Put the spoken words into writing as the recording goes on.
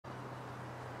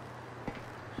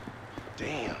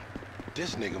Damn,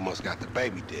 this nigga must got the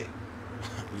baby dick.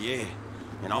 Yeah,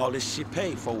 and all this shit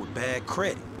paid for with bad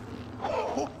credit.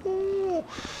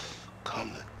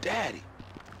 Come to daddy.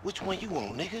 Which one you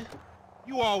want, nigga?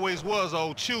 You always was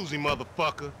old choosy,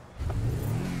 motherfucker.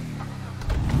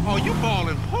 Oh, you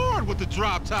ballin' hard with the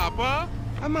drop top, huh?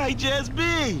 I might just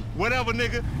be. Whatever,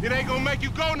 nigga. It ain't gonna make you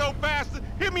go no faster.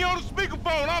 Hit me on the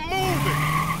speakerphone. I'm moving.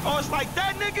 Oh, it's like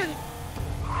that, nigga?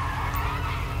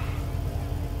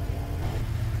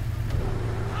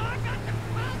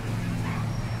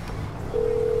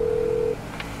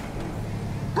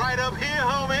 Right up here,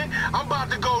 homie. I'm about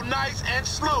to go nice and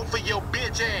slow for your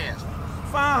bitch ass.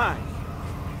 Fine.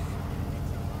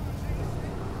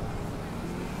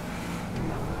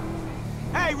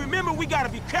 Hey, remember we gotta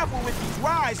be careful with these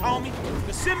rides, homie.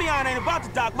 The Simeon ain't about to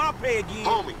dock my pay again.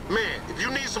 Homie, man, if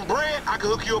you need some bread, I can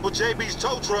hook you up with JB's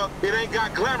tow truck. It ain't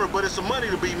got glamour, but it's some money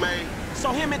to be made.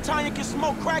 So him and Tanya can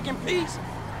smoke crack in peace?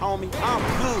 Homie, I'm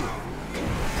good.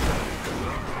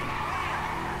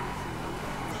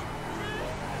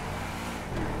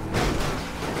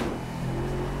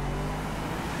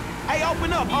 Hey,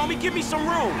 open up, homie. Give me some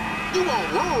room. You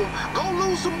want room? Go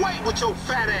lose some weight with your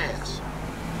fat ass.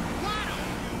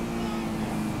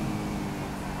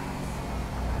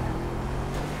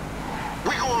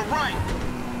 We going right.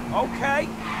 Okay.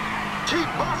 Keep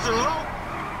busting low.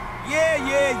 Yeah.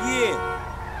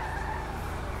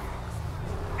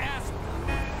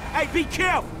 Hey, be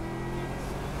careful.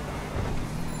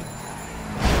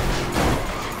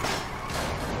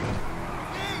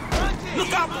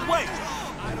 Look out the way.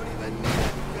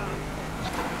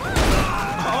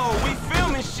 Oh, we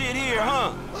filming shit here,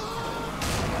 huh?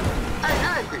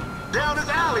 Hey, down this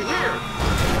alley here.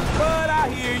 Bud, I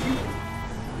hear you.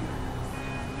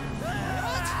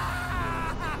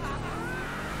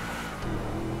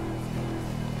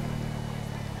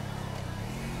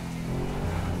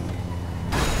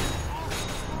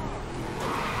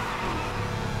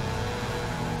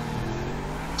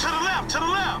 To the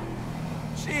left.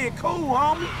 Shit, cool,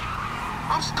 homie.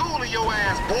 I'm schooling your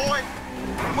ass, boy.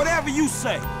 Whatever you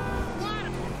say.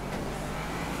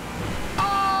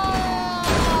 Oh!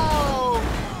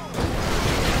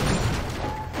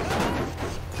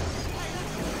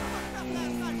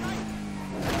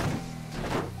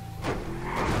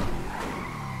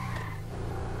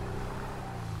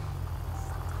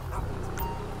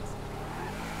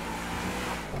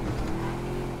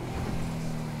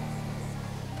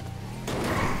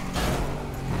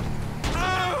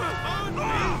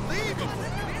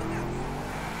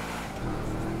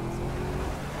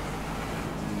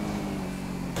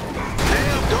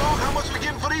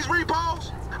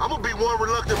 Repos? I'm gonna be one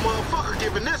reluctant motherfucker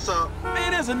giving this up.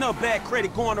 Man, there's enough bad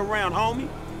credit going around, homie.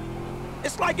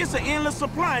 It's like it's an endless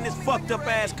supply in this fucked up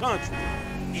ass country.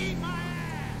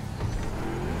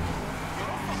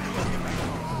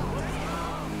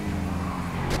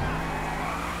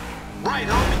 Right,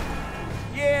 homie.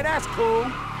 Yeah, that's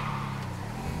cool.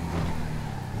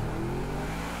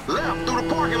 Left through the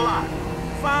parking lot.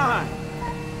 Fine.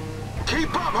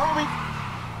 Keep up, homie.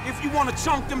 If you want to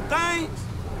chunk them things.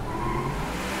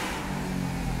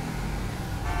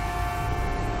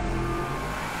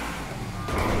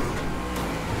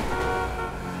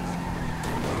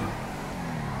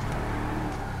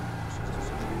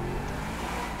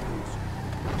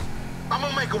 I'm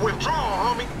gonna make a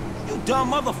withdrawal, homie. You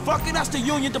dumb motherfucker, that's the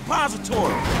Union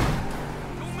Depository.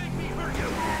 Don't make me hurt you.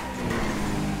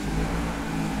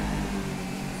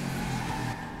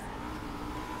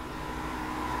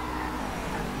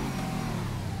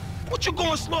 What you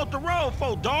going slow up the road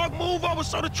for, dog? Move over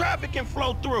so the traffic can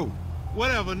flow through.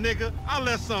 Whatever, nigga. I'll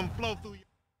let something flow through you.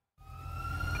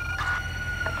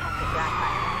 Attention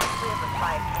jackpot. We have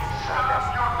applied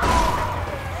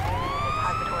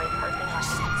depository parking lot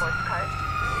sports cart.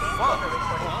 Vehicle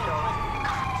reported stolen.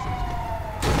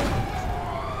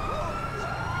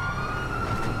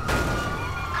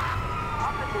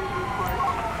 Officers report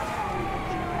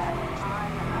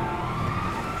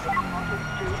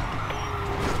Street,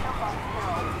 Hillbox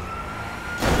Hill.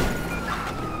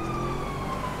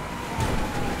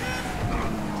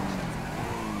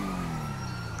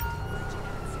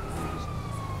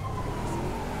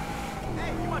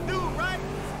 Hey, you my dude, right?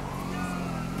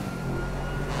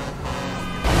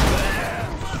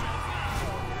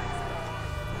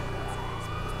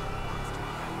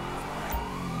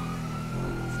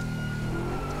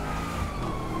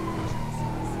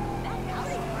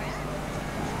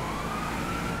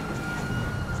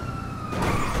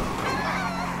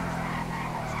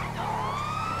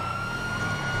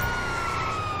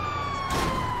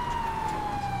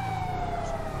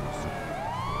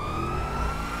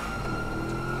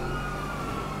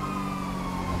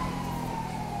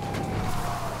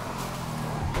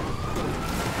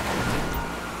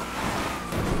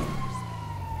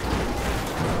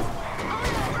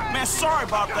 sorry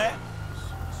about that.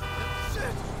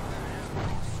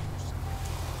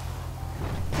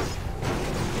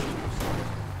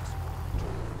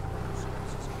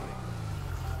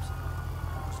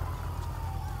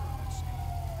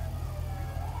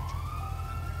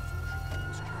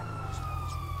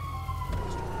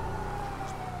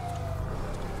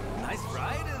 Nice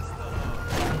riders, though.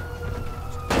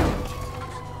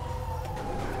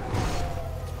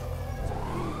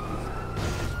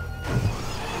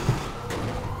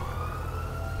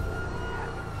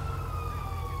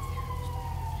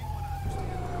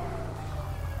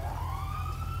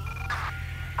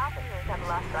 Officers have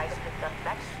lost sight of the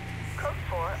suspect. Code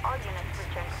 4, all units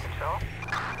return to patrol.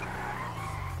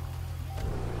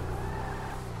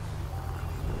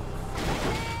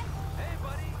 Hey,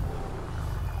 buddy.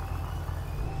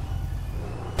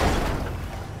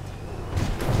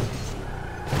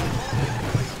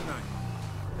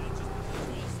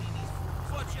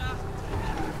 Watch out.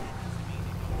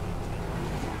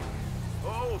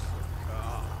 Oh,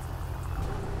 God.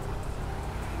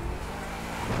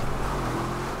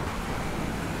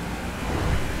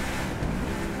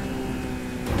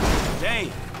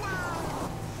 Dang.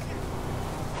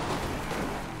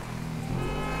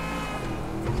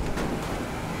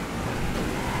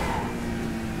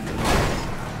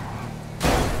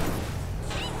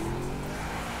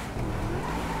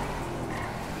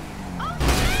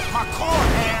 My car,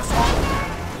 asshole!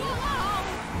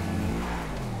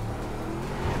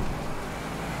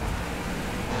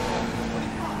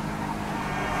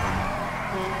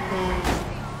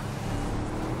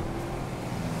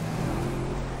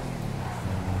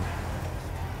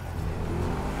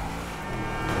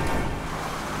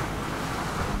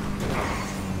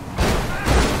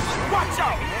 Watch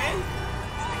out, man!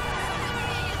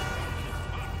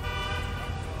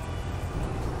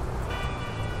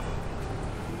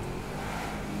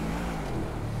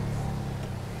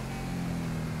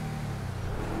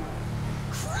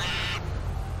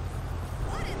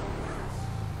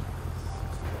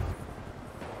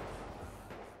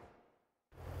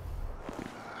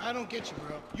 I don't get you,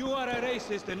 bro. You are a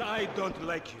racist and I don't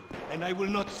like you. And I will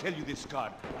not sell you this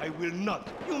car. I will not.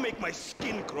 You make my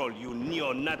skin crawl, you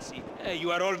neo-Nazi. Hey,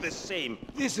 you are all the same.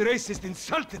 This racist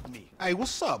insulted me. Hey,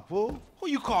 what's up, fool? Who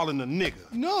you calling a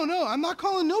nigga? No, I'm not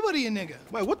calling nobody a nigga.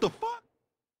 Wait, what the fuck?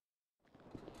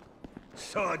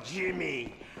 So,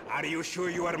 Jimmy, are you sure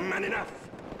you are man enough?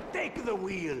 Take the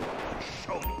wheel.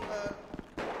 Show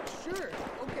me. Sure,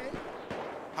 okay.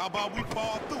 How about we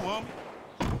fall through, homie?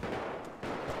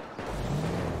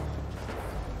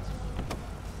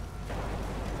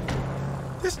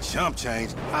 This chump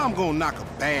change, I'm gonna knock a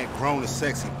bad, grown and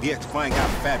sexy bitch if I ain't got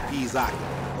fat peas out here.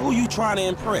 Who you trying to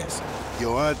impress?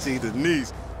 Your auntie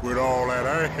Denise, with all that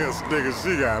ass, nigga,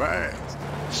 she got ass.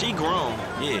 She grown,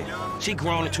 yeah. She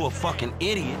grown into a fucking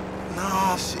idiot.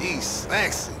 Nah, she's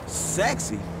sexy.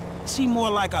 Sexy? She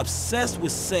more like obsessed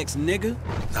with sex, nigga.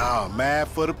 Nah, mad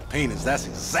for the penis. That's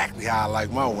exactly how I like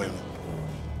my women.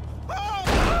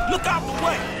 Look out the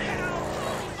way!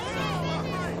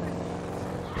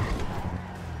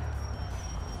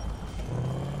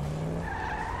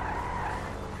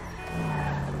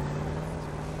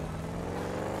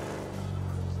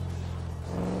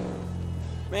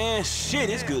 Man, shit,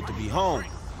 it's good to be home.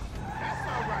 That's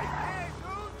all right. Hey,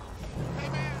 dude. Hey,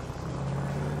 man.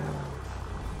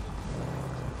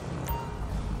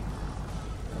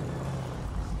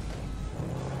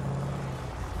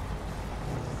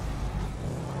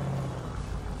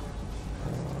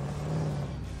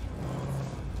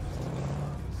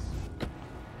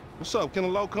 What's up? Can a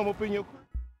low come up in your car?